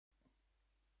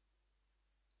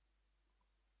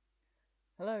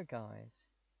Hello guys,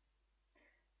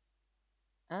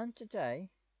 and today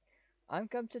I'm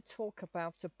going to talk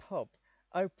about a pub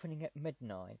opening at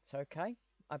midnight, okay?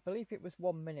 I believe it was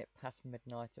 1 minute past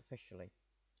midnight officially,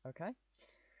 okay?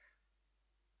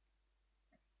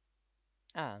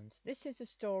 And this is a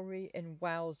story in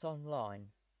Wales Online,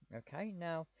 okay?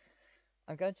 Now,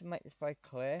 I'm going to make this very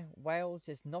clear. Wales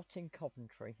is not in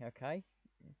Coventry, okay?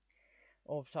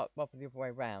 Or well, the other way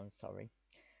round, sorry.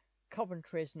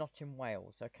 Coventry is not in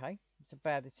Wales, okay? So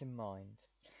bear this in mind.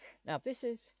 Now, this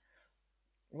is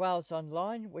Wales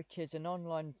Online, which is an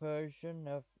online version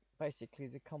of basically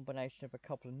the combination of a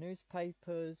couple of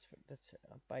newspapers that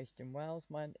are based in Wales,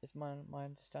 my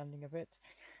understanding of it.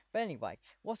 But anyway,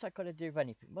 what's that got to do with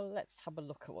anything? Well, let's have a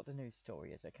look at what the news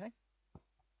story is, okay?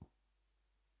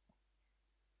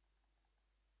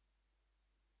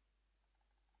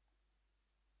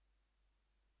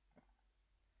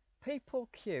 People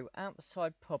queue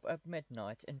outside pub at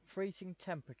midnight in freezing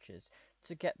temperatures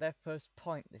to get their first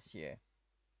pint this year.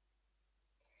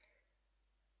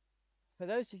 For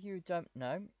those of you who don't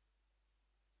know,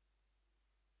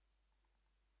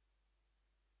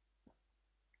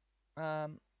 a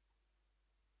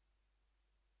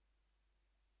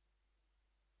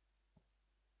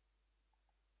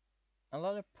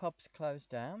lot of pubs closed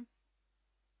down.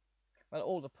 Well,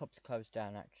 all the pubs closed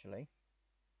down actually,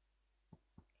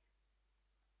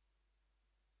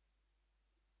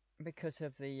 because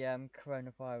of the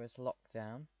coronavirus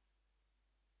lockdown.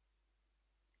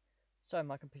 So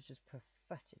my computer's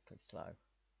pathetically slow.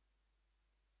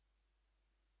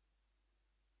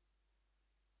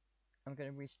 I'm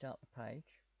going to restart the page.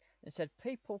 It said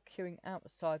people queuing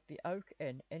outside the Oak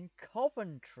Inn in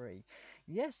Coventry.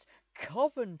 Yes,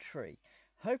 Coventry,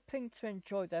 hoping to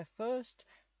enjoy their first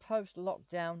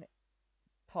post-lockdown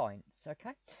pints.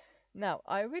 Okay. Now,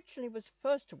 I originally was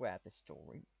first aware of this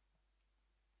story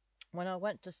when I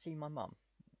went to see my mum.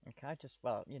 Okay, just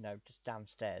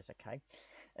downstairs. Okay,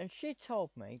 and she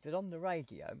told me that on the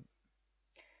radio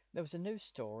there was a news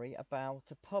story about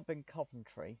a pub in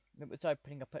Coventry that was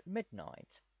opening up at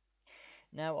midnight.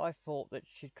 Now, I thought that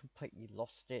she'd completely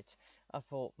lost it. I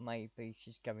thought maybe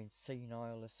she's going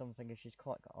senile or something, as she's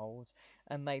quite old,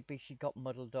 and maybe she got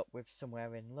muddled up with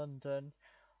somewhere in London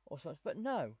or something. But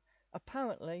no,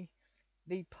 apparently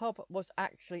the pub was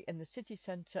actually in the city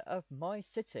centre of my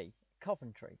city,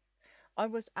 Coventry. I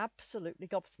was absolutely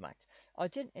gobsmacked. I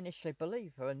didn't initially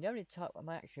believe her, and the only time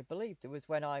I actually believed her was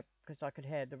because I could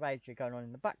hear the radio going on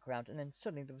in the background, and then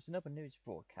suddenly there was another news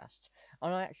broadcast,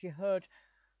 and I actually heard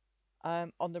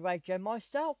on the radio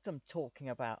myself them talking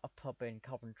about a pub in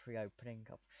Coventry opening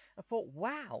up. I thought,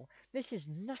 wow, this is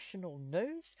national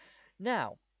news.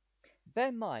 Now, bear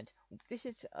in mind, this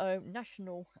is a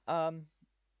national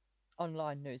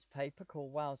online newspaper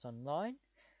called Wales Online,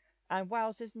 and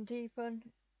Wales isn't even,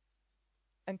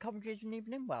 and Coventry isn't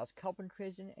even in Wales. Coventry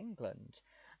is in England,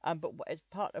 but it's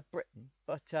part of Britain,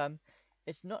 but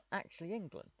it's not actually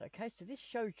England. Okay, so this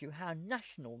shows you how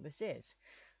national this is.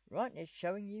 Right, it's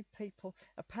showing you people.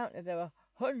 Apparently there are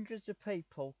hundreds of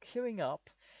people queuing up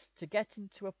to get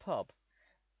into a pub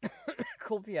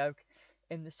called the Oak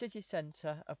in the city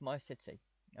centre of my city.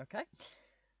 Okay,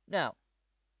 now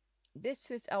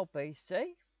this is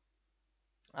LBC.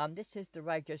 This is the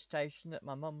radio station that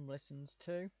my mum listens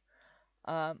to.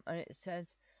 And it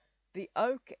says the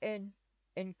Oak in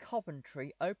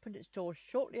Coventry opened its doors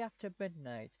shortly after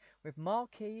midnight with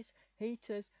marquees,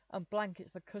 heaters, and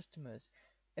blankets for customers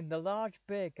in the large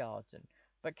beer garden,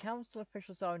 but council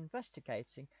officials are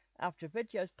investigating after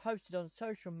videos posted on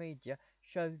social media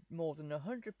show more than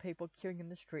 100 people queuing in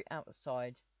the street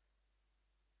outside.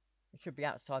 It should be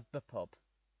outside the pub.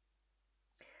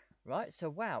 Right, so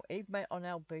wow, even on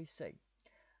LBC.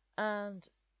 And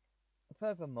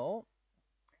furthermore,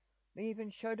 they even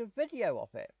showed a video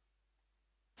of it.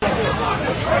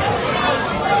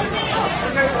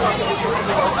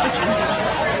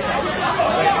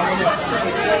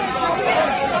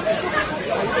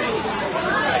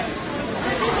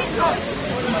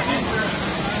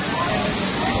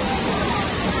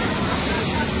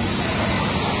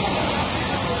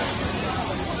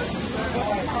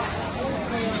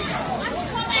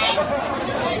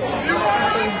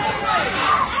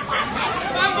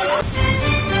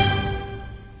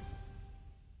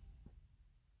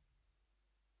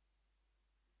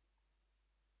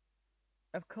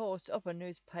 Of course, other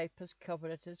newspapers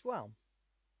covered it as well.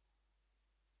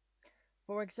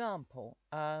 For example,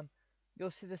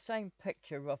 you'll see the same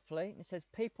picture roughly. It says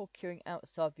people queuing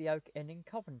outside the Oak Inn in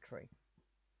Coventry.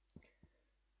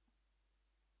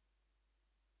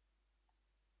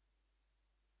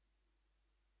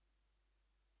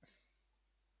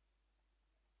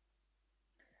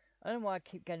 I don't know why I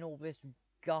keep getting all this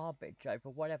garbage over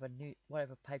whatever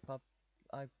paper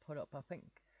I put up. I think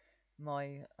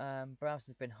my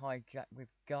browser's been hijacked with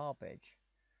garbage.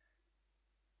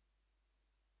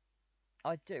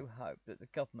 I do hope that the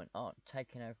government aren't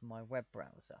taking over my web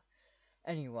browser.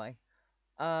 Anyway,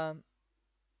 so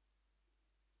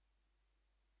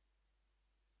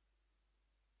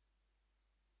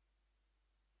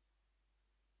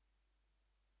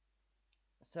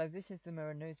this is the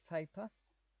Mirror newspaper.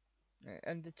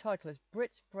 And the title is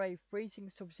Brits brave freezing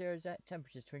sub-zero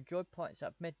temperatures to enjoy pints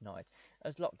at midnight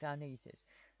as lockdown eases.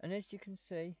 And as you can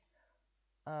see,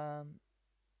 and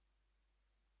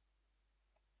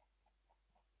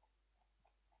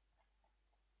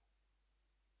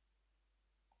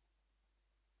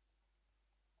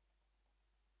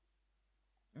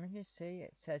you see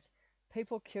it says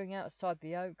people queuing outside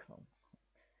the Oak.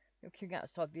 You're queuing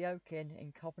outside the Oak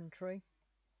in Coventry.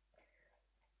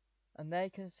 And there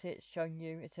you can see it's showing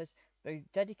you, it says the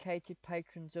dedicated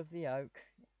patrons of the Oak.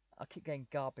 I keep getting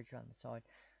garbage around the side.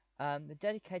 The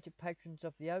dedicated patrons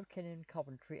of the Oak Inn in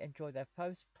Coventry enjoy their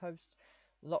post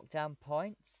lockdown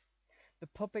pints. The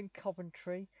pub in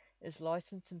Coventry is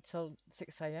licensed until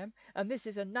 6 a.m. And this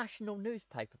is a national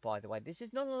newspaper, by the way. This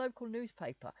is not a local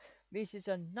newspaper. This is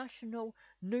a national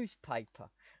newspaper.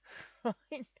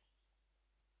 Right?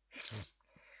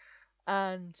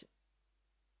 And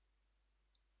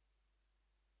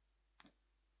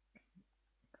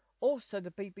also, the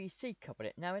BBC covered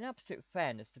it. Now, in absolute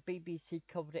fairness, the BBC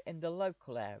covered it in the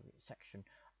local area section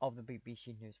of the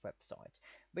BBC News website.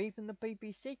 But even the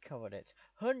BBC covered it.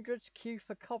 Hundreds queue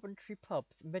for Coventry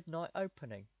pub's midnight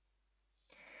opening.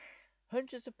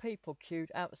 Hundreds of people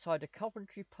queued outside a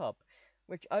Coventry pub,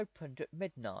 which opened at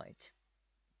midnight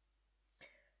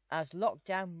as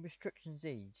lockdown restrictions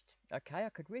eased. Okay, I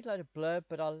could read a load of blurb,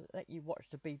 but I'll let you watch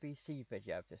the BBC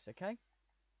video of this, okay?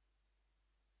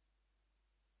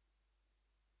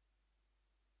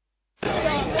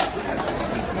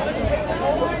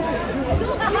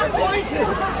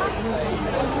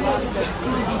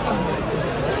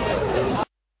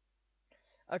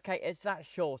 Okay, it's that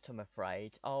short, I'm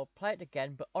afraid. I'll play it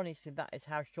again, but honestly, that is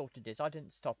how short it is. I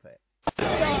didn't stop it.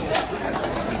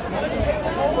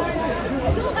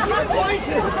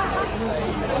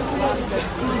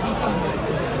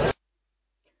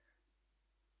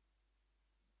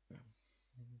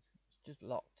 It's just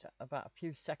locked about a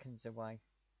few seconds away.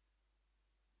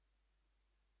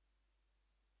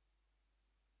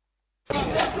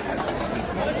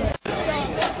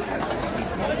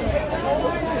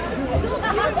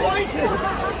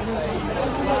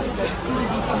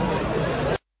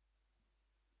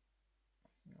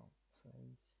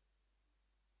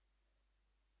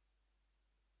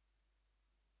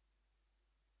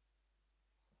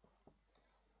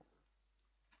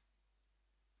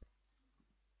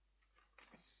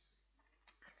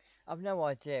 I've no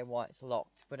idea why it's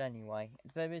locked, but anyway,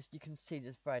 you can see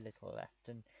there's very little left,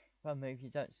 and if I move, you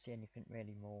don't see anything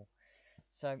really more.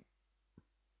 So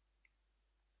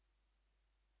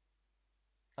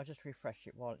I'll just refresh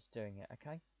it while it's doing it,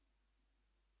 okay?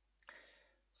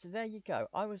 So there you go.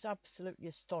 I was absolutely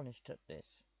astonished at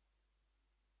this.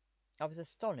 I was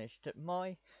astonished that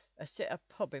a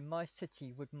pub in my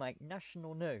city would make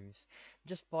national news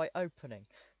just by opening.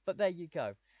 But there you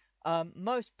go.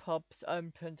 Most pubs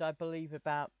opened, I believe,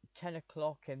 about 10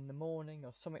 o'clock in the morning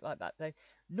or something like that.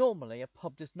 Normally, a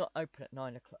pub does not open at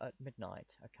 9 o'clock at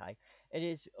midnight, okay? It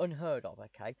is unheard of,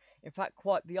 okay? In fact,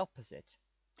 quite the opposite.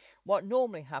 What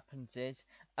normally happens is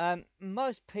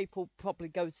most people probably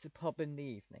go to the pub in the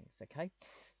evenings, okay?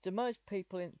 So most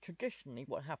people, traditionally,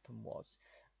 what happened was,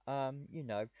 you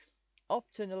know,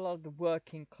 often a lot of the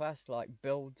working class, like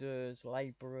builders,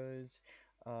 labourers,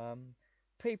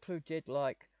 people who did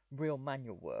like real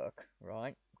manual work,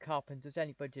 right? Carpenters,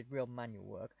 anybody did real manual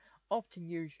work, often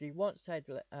usually once they'd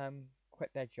quit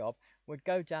their job, would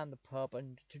go down the pub,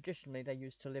 and traditionally they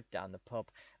used to live down the pub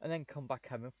and then come back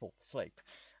home and fall asleep.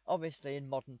 Obviously, in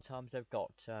modern times, they've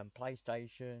got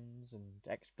PlayStations and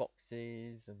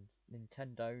Xboxes and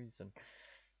Nintendos and,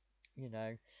 you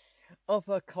know,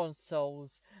 other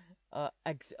consoles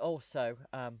also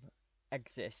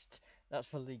exist. That's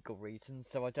for legal reasons,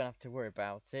 so I don't have to worry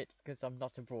about it because I'm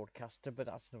not a broadcaster, but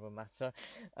that's another matter.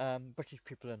 British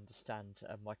people understand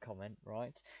my comment,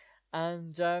 right?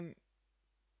 And,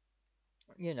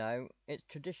 you know, it's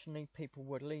traditionally people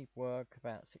would leave work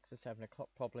about 6 or 7 o'clock,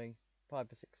 probably 5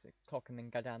 or 6 o'clock, and then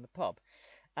go down the pub.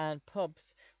 And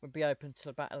pubs would be open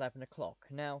till about 11 o'clock.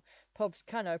 Now, pubs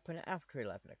can open after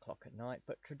 11 o'clock at night,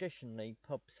 but traditionally,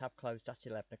 pubs have closed at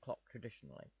 11 o'clock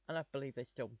traditionally. And I believe they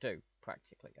still do,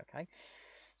 practically, okay?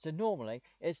 So normally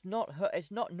it's not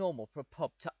normal for a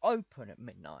pub to open at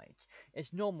midnight.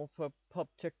 It's normal for a pub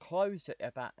to close at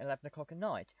about 11 o'clock at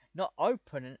night, not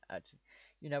open at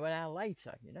an hour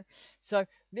later. So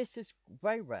this is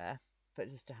very rare for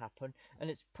this to happen,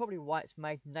 and it's probably why it's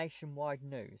made nationwide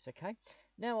news. Okay,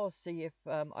 now I'll see if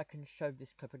I can show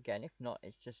this clip again. If not,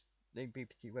 it's just the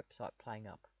BBC website playing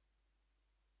up.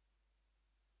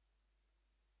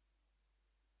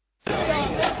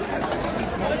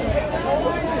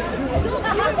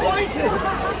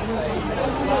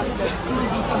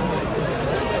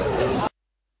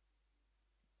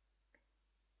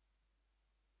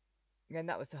 And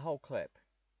that was the whole clip.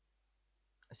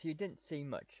 So you didn't see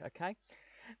much, okay?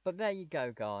 But there you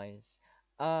go, guys.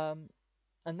 And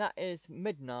that is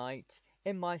midnight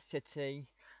in my city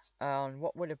on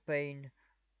what would have been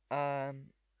the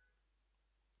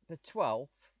 12th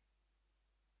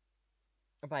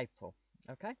of April.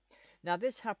 Okay. Now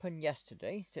this happened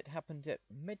yesterday. So it happened at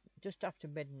just after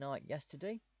midnight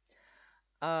yesterday.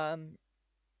 I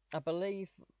believe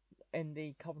in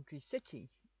the Coventry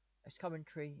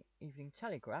Evening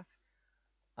Telegraph.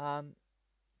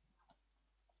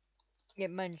 It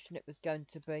mentioned it was going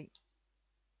to be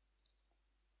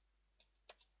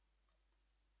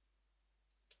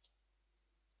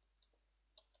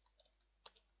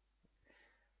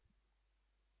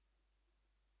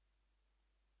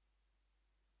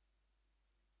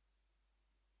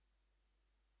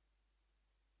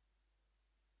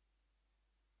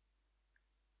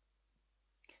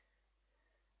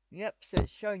Yep, so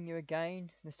it's showing you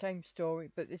again the same story,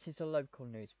 but this is a local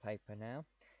newspaper now.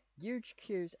 Huge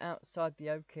queues outside the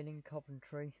Oak Inn in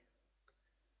Coventry.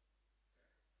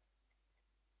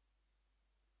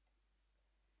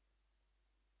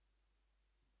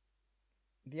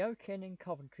 The Oak Inn in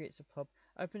Coventry, it's a pub,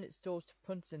 opened its doors to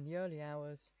punters in the early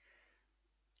hours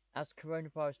as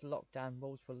coronavirus lockdown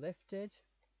rules were lifted.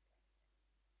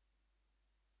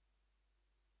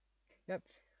 Yep.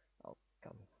 Oh,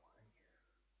 go away.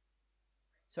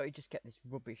 So you just get this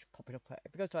rubbish popping up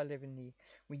because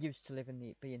we used to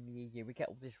be in the EU. We get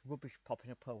all this rubbish popping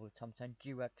up all the time saying, "Do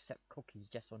you accept cookies?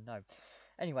 Yes or no?"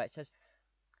 Anyway, it says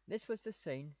this was the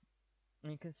scene,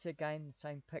 and you can see again the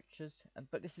same pictures,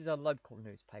 but this is a local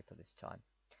newspaper this time.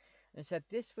 And it said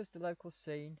this was the local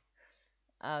scene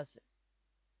as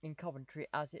in Coventry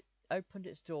as it opened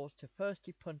its doors to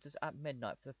thirsty punters at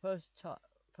midnight for the first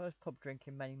pub drink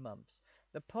in many months.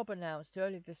 The pub announced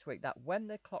earlier this week that when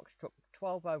the clock struck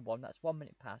 12:01, that's 1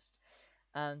 minute past,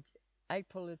 and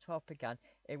April the 12th began,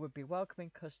 it would be welcoming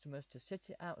customers to sit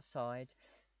outside,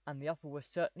 and the offer was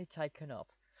certainly taken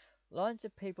up. Lines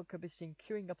of people could be seen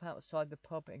queuing up outside the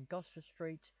pub in Gosford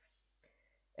Street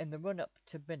in the run-up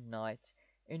to midnight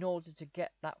in order to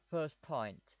get that first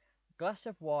pint, glass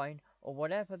of wine, or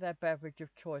whatever their beverage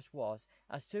of choice was,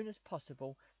 as soon as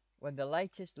possible when the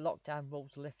latest lockdown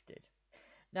rules lifted.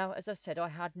 Now, as I said, I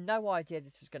had no idea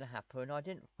this was going to happen. I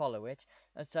didn't follow it,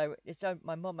 and so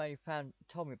my mum only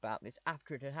told me about this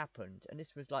after it had happened, and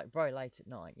this was like very late at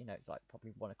night. It's like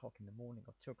probably 1 o'clock in the morning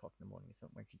or 2 o'clock in the morning or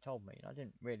something when she told me, and I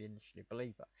didn't really initially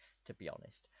believe her, to be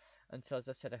honest. And so, as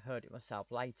I said, I heard it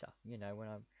myself later. When I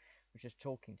was just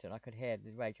talking to her, and I could hear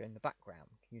the radio in the background.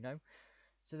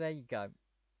 So there you go.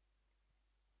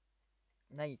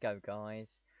 There you go,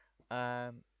 guys.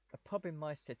 A pub in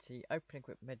my city opening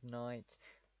at midnight.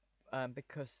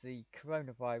 Because the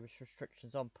coronavirus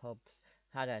restrictions on pubs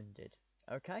had ended.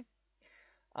 Okay?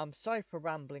 I'm sorry for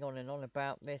rambling on and on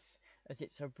about this, as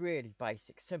it's a really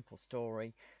basic, simple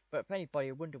story, but if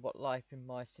anybody wondered what life in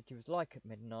my city was like at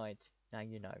midnight, now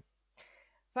you know.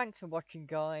 Thanks for watching,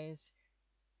 guys.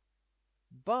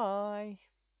 Bye!